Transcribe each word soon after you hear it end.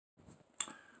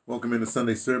Welcome into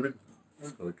Sunday sermon.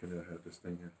 Oh, can I have this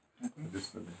thing here? This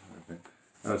Sunday, okay.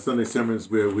 Sunday sermon is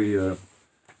where we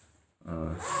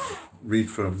read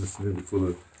from Mr. Neely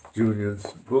Fuller Jr.'s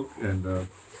book, and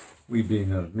we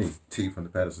being me, T from the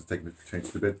Patterson's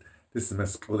Takin'deTrintoTibet. This is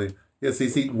Masixole. Yes,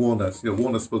 he's eating walnuts. You know,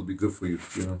 walnuts supposed to be good for you.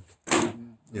 You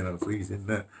know, so he's in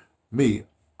that. Me,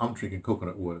 I'm drinking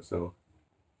coconut water. So,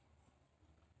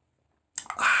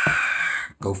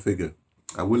 go figure.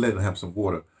 I would let him have some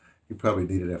water. He probably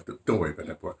need it after. Don't worry about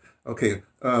that part. Okay.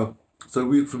 So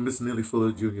read from Mr. Neely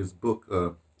Fuller Jr.'s book.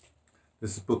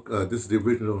 This is the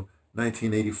original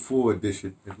 1984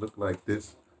 edition. It looked like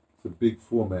this. It's a big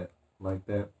format like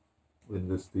that. In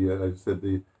this, like I said,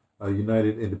 the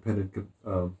United Independent.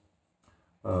 What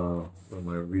am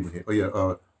I reading here? Oh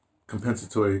yeah,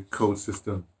 compensatory code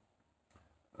system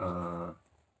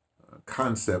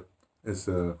concept. It's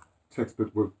a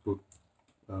textbook workbook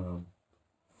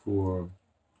for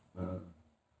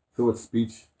thought,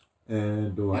 speech,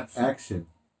 and or action.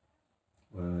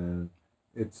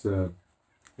 It's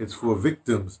for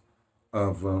victims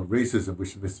of racism,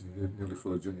 which Mr. Neely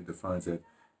Fuller Jr. defines it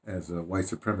as white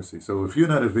supremacy. So if you're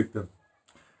not a victim,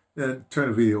 then turn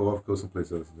the video off, go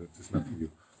someplace else. It's not for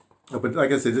you. But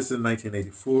like I said, this is a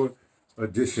 1984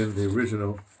 edition, the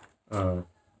original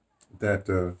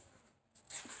that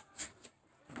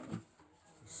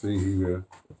see he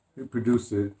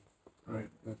produced it.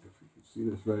 Right, if you can see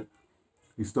this right.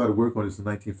 He started work on this in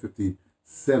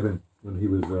 1957 when he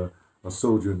was a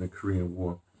soldier in the Korean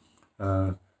War.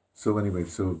 So anyway,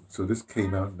 so this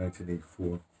came out in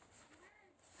 1984,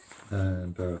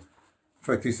 and in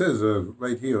fact, he says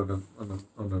right here on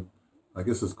the I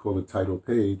guess it's called a title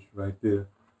page right there.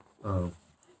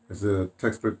 It's a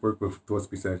textbook work with thought,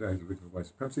 speech, action, victim of white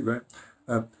supremacy. Right.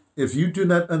 If you do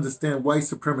not understand white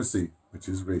supremacy, which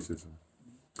is racism,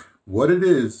 what it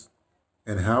is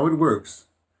and how it works,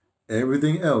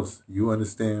 everything else you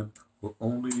understand will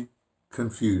only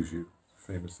confuse you.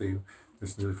 Famous saying,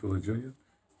 Mr. Neely Fuller Jr.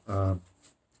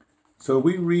 So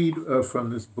we read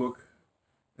from this book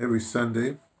every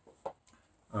Sunday,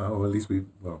 or at least we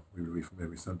read from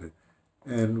every Sunday,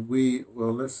 and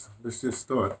let's just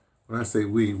start. When I say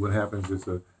we, what happens is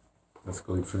let's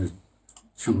go finish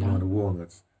chewing on the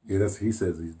walnuts. Yeah, that's he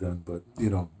says he's done, but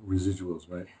residuals,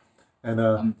 right? And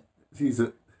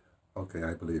okay,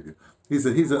 I believe you. He's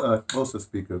a also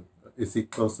speaker.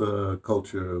 isiXhosa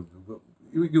culture.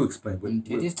 You explain what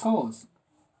it is cause.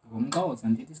 And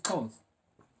it is cause.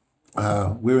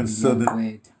 We're in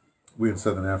southern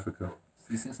Africa.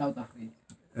 This is South Africa.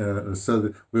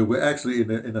 We're actually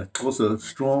in a also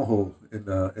stronghold in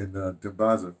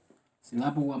Dimbaza.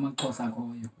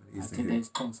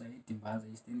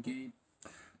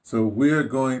 So we're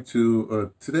going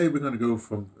to today we're going to go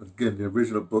from again the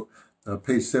original book,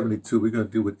 page 72. We're going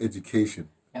to deal with education.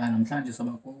 We're not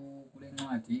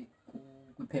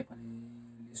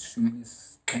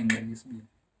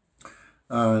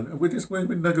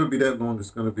going to be that long. It's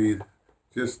going to be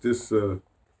just this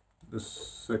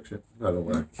section. I don't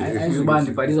want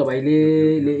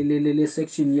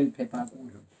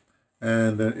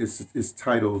and it's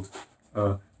titled.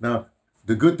 Now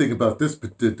the good thing about this,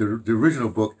 the original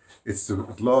book, it's a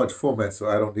large format, so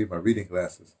I don't need my reading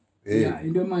glasses. Yeah.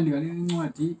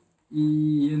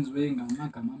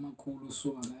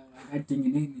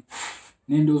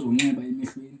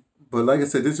 But like I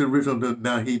said, this is original.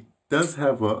 Now he does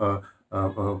have an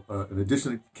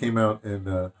edition that came out in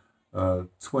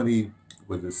 17,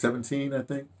 I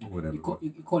think, whatever.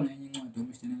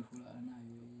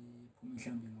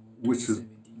 Which is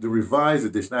the revised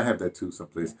edition. I have that too,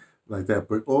 someplace like that.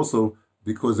 But also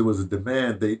because there was a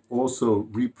demand, they also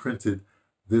reprinted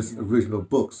this original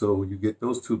book. So you get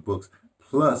those two books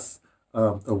plus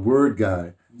a word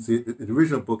guide. See, the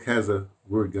original book has a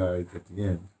word guide at the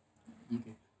end.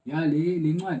 Okay. Yeah,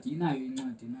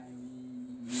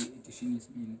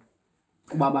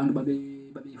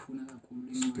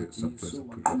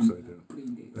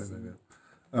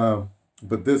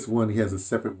 but this one, he has a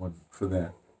separate one for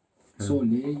that.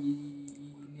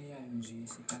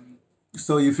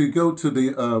 So if you go to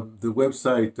the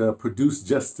website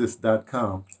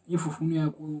producejustice.com,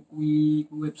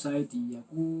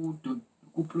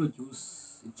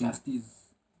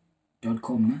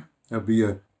 producejustice.com, that'll be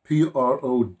a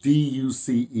PRODUCE.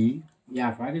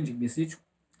 Yeah, right. Message.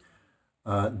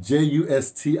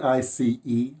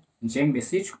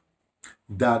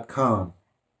 JUSTICE.com.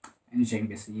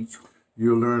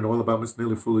 You'll learn all about Mr.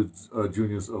 Neely Fuller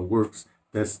Jr.'s works.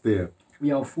 That's there.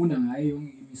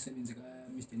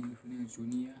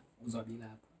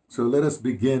 So let us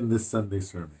begin this Sunday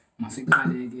sermon.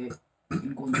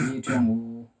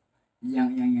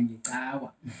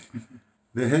 ngiyacaba.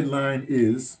 The headline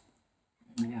is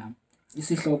Yeah.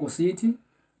 Isihloko sithi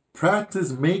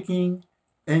Practice making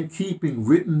and keeping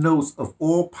written notes of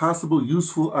all possible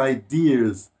useful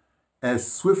ideas as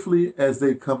swiftly as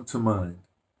they come to mind.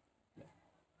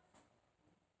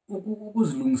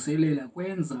 ukuzilungiselela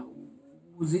kwenza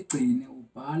uzigcine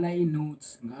ubhala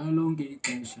ii-notes ngalo lonke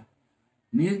ixesha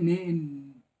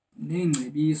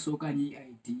neengcebiso okanye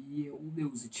ii-idea ube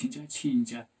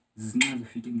uzitshintsha-tshintsha zinxa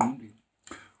zifika engqondweni.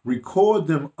 Record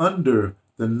them under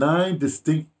the 9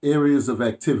 distinct areas of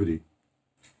activity.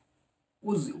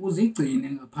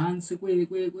 Uzigcine ngaphantsi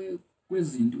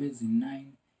kwezinto ezi-9,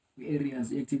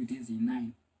 kwi-areas i-activity ezi-9.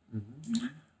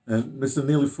 And Mr.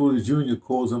 Neely Fuller Jr.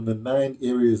 calls them the 9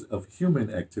 areas of human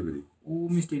activity.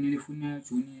 Mr. Neely Fuller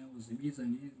Jr. uzibiza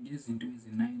ngezinto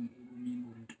ezi-9 ebomini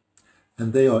bomntu.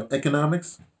 And they are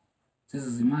economics,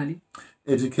 zezimali,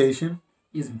 education.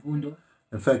 Izimfundo.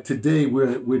 In fact, today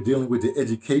we're dealing with the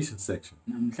education section.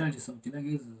 Namhlanje sawudila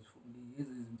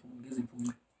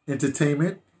ngezimfundo.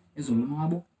 Entertainment,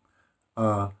 ezolonwabo,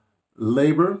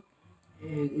 labor,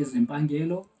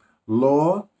 ezempangelo,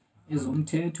 law,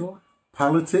 ezomthetho,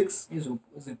 politics,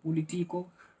 ezepolitiko,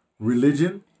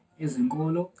 religion,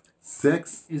 ezenkolo,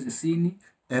 sex, ezesini,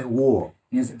 and war.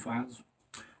 nezemfazwe.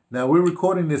 Now we're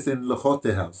recording this in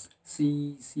Lahote House.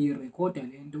 Sirekhoda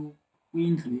lento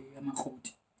kwindlu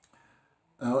yamakoti.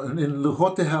 In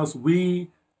Lahote House, we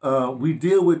only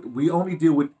deal with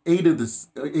 8 of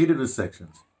the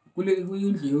sections. We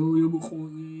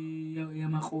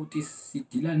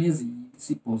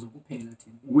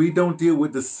don't deal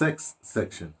with the sex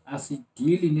section.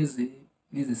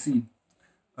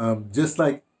 Just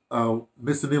like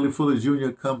Mr. Neely Fuller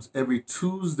Jr. comes every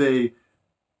Tuesday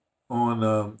on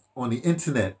the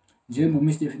internet.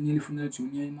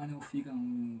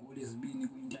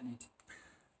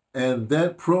 And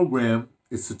that program,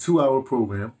 it's a 2-hour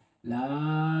program.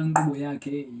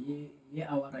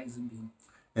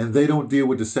 And they don't deal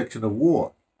with the section of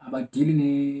war.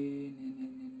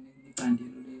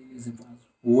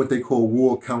 What they call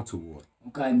war counter war.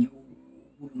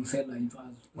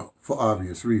 For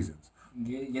obvious reasons.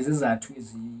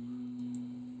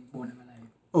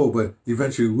 Oh, but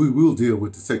eventually we will deal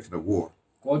with the section of war.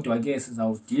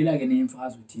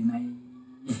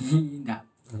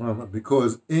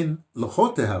 Because in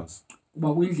Lahote House,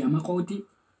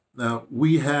 now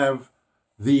we have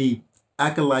the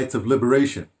acolytes of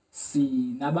liberation.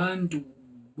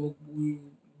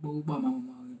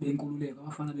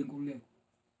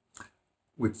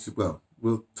 Which, well,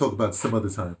 we'll talk about some other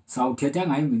time.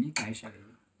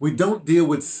 We don't deal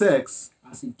with sex,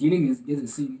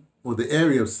 or the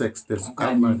area of sex that's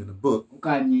outlined in the book.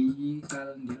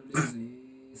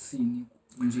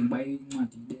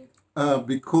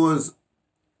 Because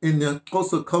in the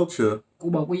Xhosa culture,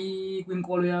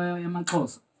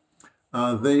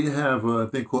 they have a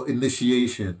thing called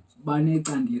initiation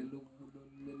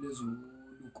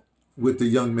with the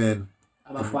young men.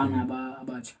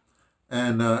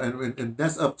 And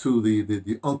that's up to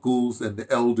the uncles and the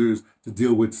elders to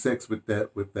deal with sex with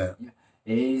that.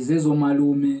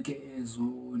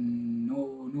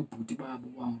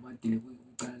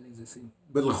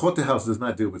 But Lahote House does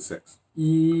not deal with sex.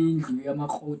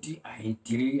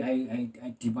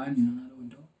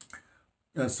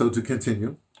 So to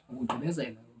continue,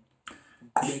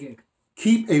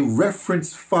 keep a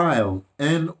reference file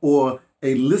and or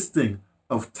a listing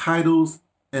of titles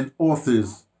and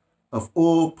authors of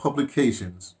all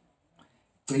publications.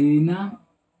 Gcina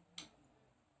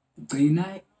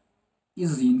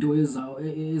izinto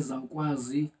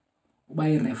ezawukwazi uba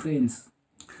i-reference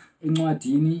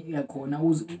encwadini yakhona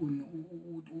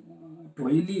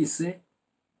udoyilise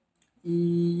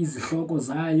izihloko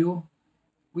zayo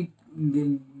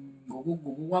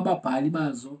ngokwababhali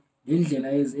bazo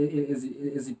ngendlela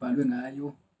ezibhalwe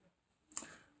ngayo,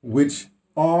 which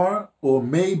are or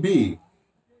may be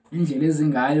indlela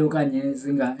ezingayo okanye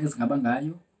ezingaba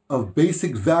ngayo, of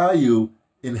basic value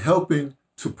in helping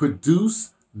to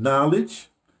produce knowledge,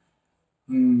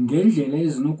 ngendlela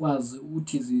ezinokwazi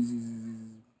ukuthi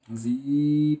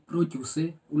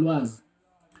ziproduce ulwazi,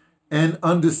 and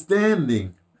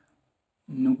understanding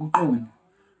nokuqonda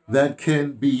that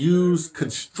can be used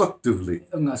constructively.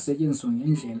 Engasetyenziswa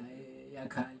ngendlela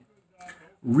yakhayo.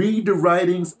 Read the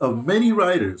writings of many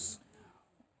writers.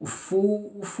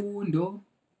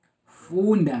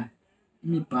 Funda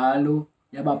imibhalo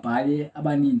yababhali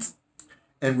abaninzi.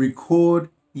 And record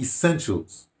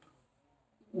essentials.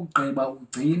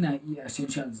 Ugcina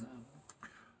i-essentials zabo.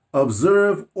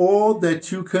 Observe all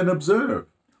that you can observe.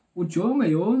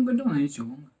 Ujonge yonke into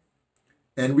ongayijonga.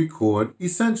 and record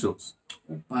essentials.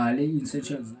 ubhale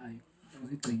ii-essentials zayo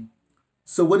uzigcine.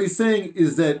 So what he's saying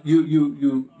is that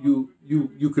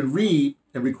you can read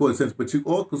and record essentials, but you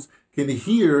also can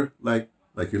hear like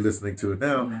you're listening to it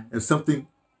now. Yeah. If something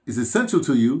is essential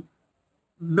to you,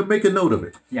 make a note of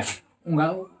it. Yeah.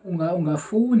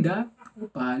 Ungafunda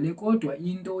ubhale kodwa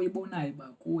into oyibonayo uba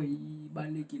kuwe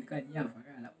ibalulekile kanye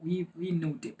iyavakala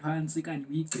uyinote phansi kanye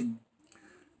uyigcine.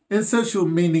 Essential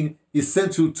meaning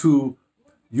essential to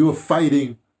your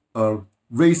fighting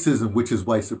racism, which is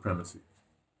white supremacy.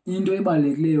 Into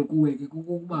ebalulekileyo kuwe ke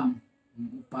kukuba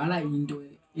ubhala into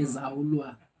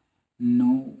ezawulwa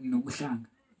nobuhlanga.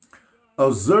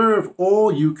 Observe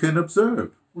all you can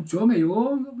observe. Ujonge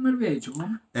yonke kumele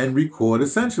uyayijonga. And record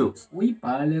essentials.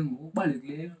 Uyibhale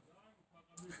ngokubalulekileyo.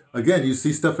 Again, you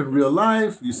see stuff in real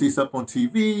life, you see stuff on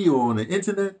TV or on the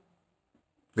internet,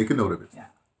 make a note of it. Yeah.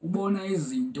 Ubona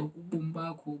izinto kubomi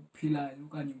bakho ophilayo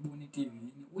okanye ubona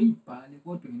eTV-ni uyibhale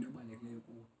kodwa into ebalulekileyo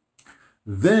kuwe.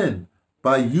 Then,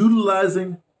 by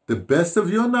utilizing the best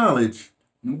of your knowledge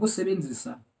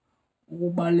nokusebenzisa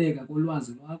ukubaleka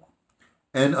kolwazi lwakho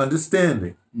and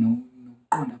understanding,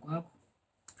 nokuqonda kwakho,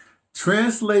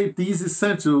 translate these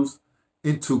essentials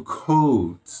into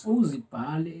codes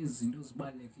uzibhale izinto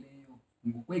ezibalulekileyo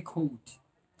ngokwekhodi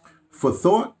for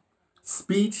thought,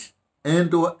 speech,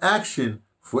 and or action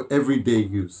for everyday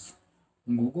use.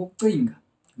 Ngokucinga,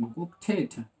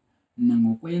 ngokuthetha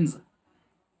nangokwenza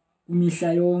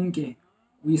imihla yonke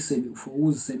for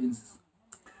uzisebenzisa.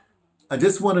 I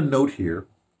just want to note here,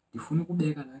 Ndifuna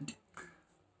ukubeka la nto.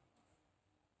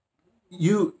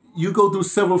 you go through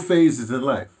several phases in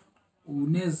life.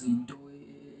 Unezinto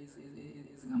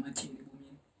ezingamatheli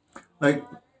ebomini.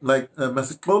 Like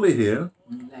Masixole here,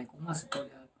 Like uMasixole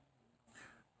apha.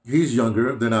 he's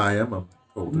younger than I am. I'm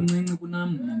older. Umncinci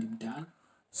kunam mna ndimdala.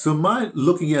 So my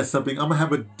looking at something, I'm going to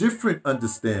have a different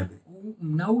understanding.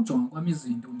 Mna ujonga kwami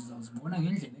izinto ndizawuzibona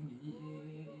ngendlela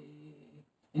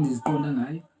endiziqonda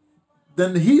ngayo.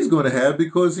 Than he's going to have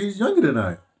because he's younger than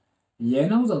I am.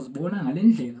 Yena uzawuzibona ngale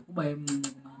ndlela kuba emncinci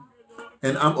kunam.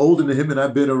 And I'm older than him and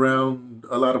I've been around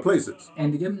a lot of places.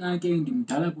 And ke mna ke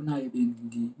ndimdala kunaye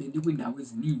bendikwiindawo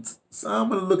ezininzi. So I'm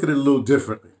going to look at it a little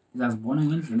differently. Ndizazibona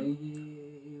ngendlela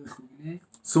ehlukileyo.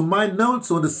 So my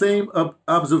notes on the same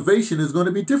observation is going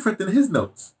to be different than his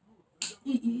notes.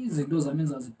 Izinto zami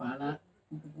endizazibhala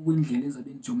kwindlela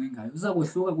ezabe ndijonge ngayo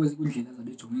zizakwehluka kwindlela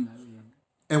ezabe ejonge ngayo yena.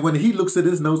 And when he looks at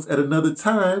his notes at another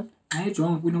time, Xa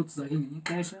ejonga kwiinotes zakhe ngenye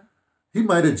ixesha, he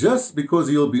might adjust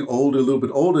because he'll be older, a little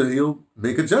bit older. He'll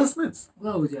make adjustments.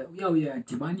 uyawuya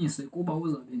adibanise kuba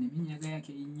uzawube neminyaka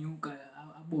yakhe inyuka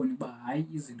abone uba hayi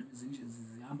izinto ezinje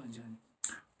zihamba njani.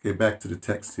 Okay, back to the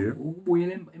text here.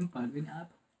 Ukubuyela embhalweni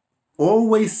apha.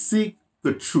 Always seek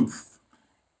the truth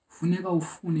Funeka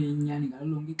ufune inyani ngalo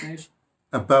lonke ixesha.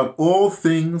 about all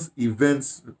things,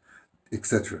 events,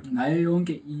 etc. Ngayo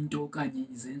yonke into okanye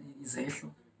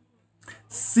izehlo.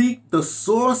 Seek the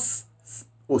source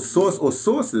or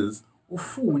sources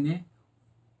Ufune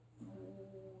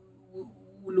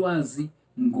ulwazi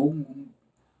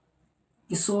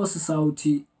isource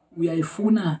sawuthi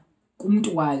uyayifuna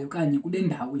kumntu wayo kanye kule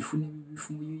ndawo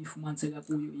ifumaniseka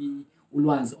kuyo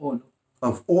ulwazi olo.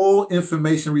 of all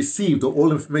information received or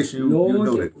all information you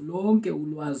noted. Lonke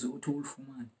ulwazi othi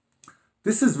ulufumane.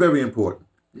 This is very important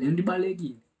Le nto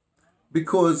ibalulekile.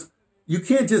 because you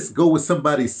can't just go what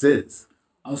somebody says.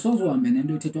 Awusoze uhambe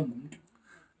nento ethethwa ngumntu.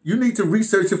 You need to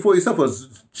research it for yourself or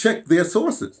check their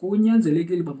sources.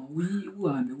 Kunyanzelekile uba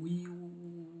uhambe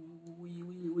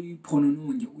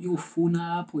uyiphonononge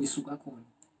uyofuna apho isuka khona.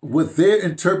 With their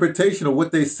interpretation of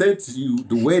what they said to you,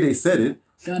 the way they said it,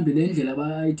 Mhlawumbi le ndlela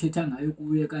bayithetha ngayo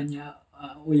kuye kanye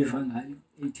oyiva ngayo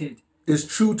eyithetha. is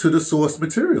true to the source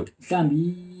material.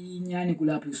 Mhlawumbi inyani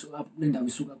kulapho kule ndawo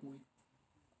isuka kuyo.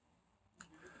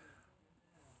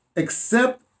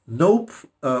 Except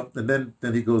and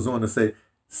then he goes on to say,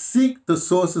 seek the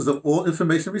sources of all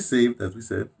information received, as we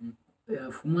said.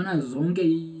 Fumana zonke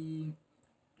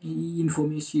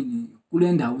i-information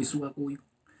kule ndawo isuka kuyo.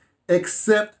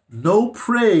 Accept no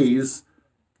praise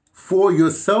for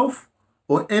yourself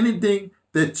or anything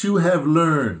that you have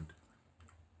learned.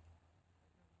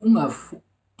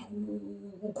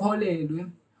 Ukholelwe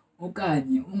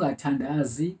okanye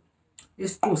ungathandazi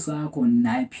isiqu sakho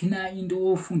nayiphi na into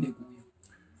ofunde kuyo.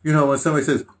 You know, when somebody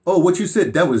says, oh, what you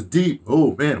said, that was deep.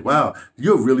 Oh, man, wow,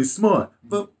 you're really smart.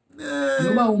 But,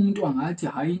 noba umuntu angathi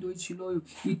hayi into etshiloyo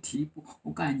idip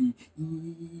okanye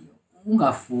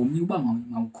ungavumi uba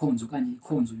mawukhonze okanye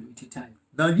ikhonzo ethethayo.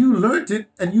 Now you learned it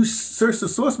and you search the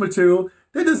source material.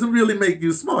 That doesn't really make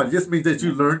you smart. It just means that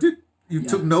you learned it. You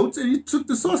took notes and you took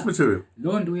the source material.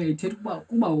 Loo nto uyayithetha ukuba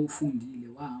kuba ufundile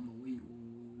wahamba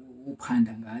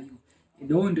uphanda ngayo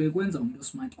loo nto ikwenza umuntu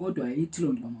osmart kodwa ayithi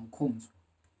loo nto uba mawukhonzwe.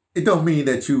 It don't mean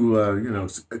that you,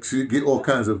 you get all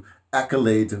kinds of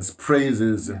accolades and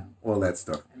praises and all that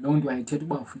stuff. Loo nto ayithetha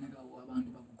ukuba ufuneka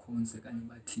abantu bakukhonze kanye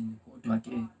bathini kodwa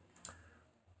ke.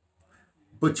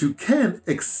 But you can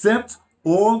accept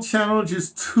all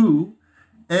challenges to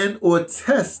and or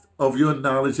test of your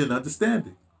knowledge and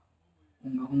understanding.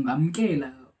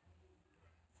 Ungamkela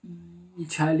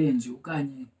i-challenge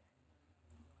okanye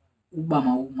uba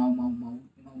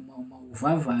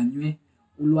mawuvavanywe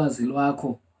ulwazi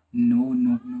lwakho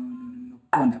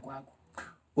nokuqonda kwakho.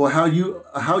 Or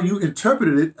how you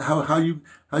interpreted it,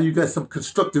 how you got some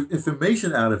constructive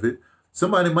information out of it.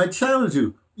 Somebody might challenge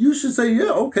you. You should say,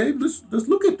 yeah, okay, let's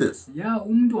look at this. Yeah,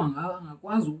 umuntu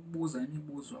angakwazi ukubuza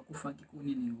imibuzo akufake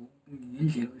kunini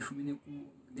ngendlela oyifumene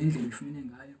oyifumene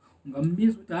ngayo.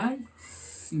 Ungambiza ukuthi hayi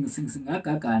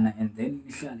singagagana and then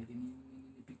nihlale ke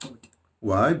nipicote.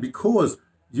 Why? Because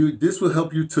this will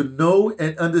help you to know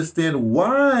and understand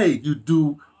why you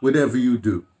do whatever you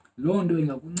do. Loo nto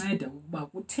ingakunceda ukuba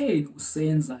kutheni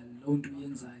usenza loo nto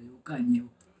uyenzayo okanye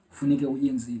kufuneke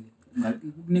uyenzile.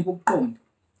 Ukunika ukuqonda.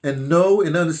 And know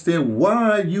and understand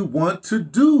why you want to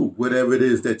do whatever it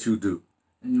is that you do.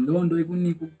 Loo nto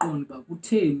ikunika ukuqonda uba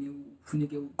kutheni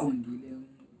kufuneke uqondile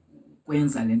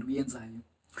ukwenza le nto uyenzayo.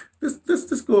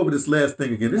 Let's go over this last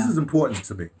thing again. This is important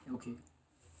to me. Okay.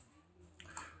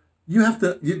 You have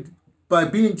to, by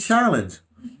being challenged,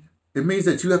 it means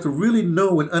that you have to really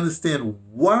know and understand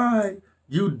why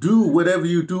you do whatever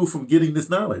you do from getting this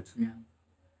knowledge. Yeah.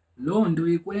 Loo nto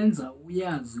ikwenza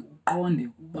uyazi uqonde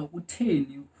kuba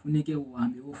kutheni kufuneke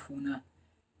uhambe ufuna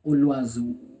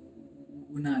ulwazi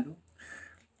unalo.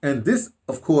 And this,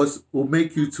 of course, will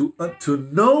make you to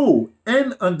know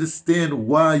and understand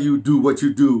why you do what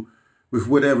you do with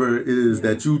whatever it is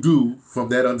that you do from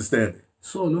that understanding.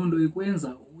 So loo nto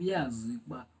ikwenza uyazi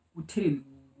kuba kutheni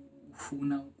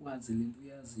ufuna ukwazi le nto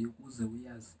uyaziyo ukuze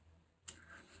uyazi.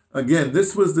 Again,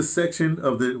 this was the section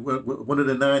of one of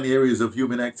the 9 areas of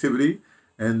human activity,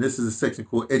 and this is a section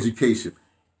called education.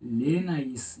 Lena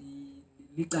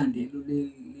licandelo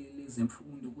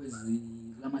lezemfundo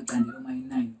lamacandelo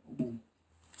ama-9 ubomi.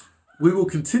 We will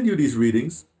continue these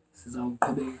readings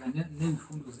Sizawuqhubeka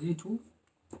nezifundo zethu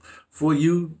for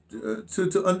you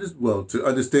to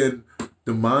understand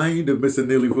the mind of Mr.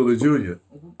 Neely Fuller Jr.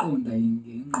 ukuqonda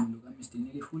ngengqondo kaMr.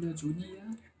 Neely Fuller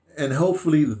Jr. And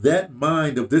hopefully that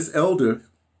mind of this elder,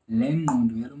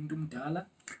 lengqondo yalo muntu mdala,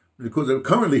 because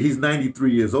currently he's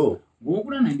 93 years old.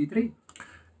 Ngoku 93.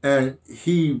 And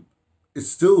he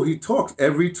talks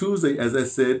every Tuesday, as I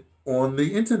said, on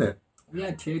the internet.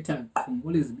 Uyathetha qho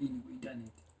ngolezibini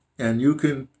ku-internet. And you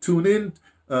can tune in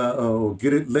or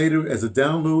get it later as a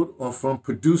download or from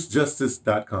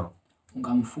producejustice.com.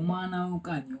 Ungamfumana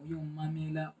okanye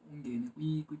uyomamela ungene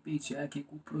kwi-page yakhe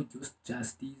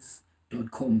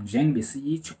ku-producejustice.com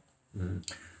njengebesiyitsho.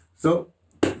 So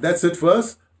that's it for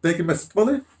us. Thank you, Mr.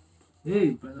 Fuller.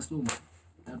 Hey, Brother Sloan.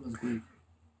 That was great.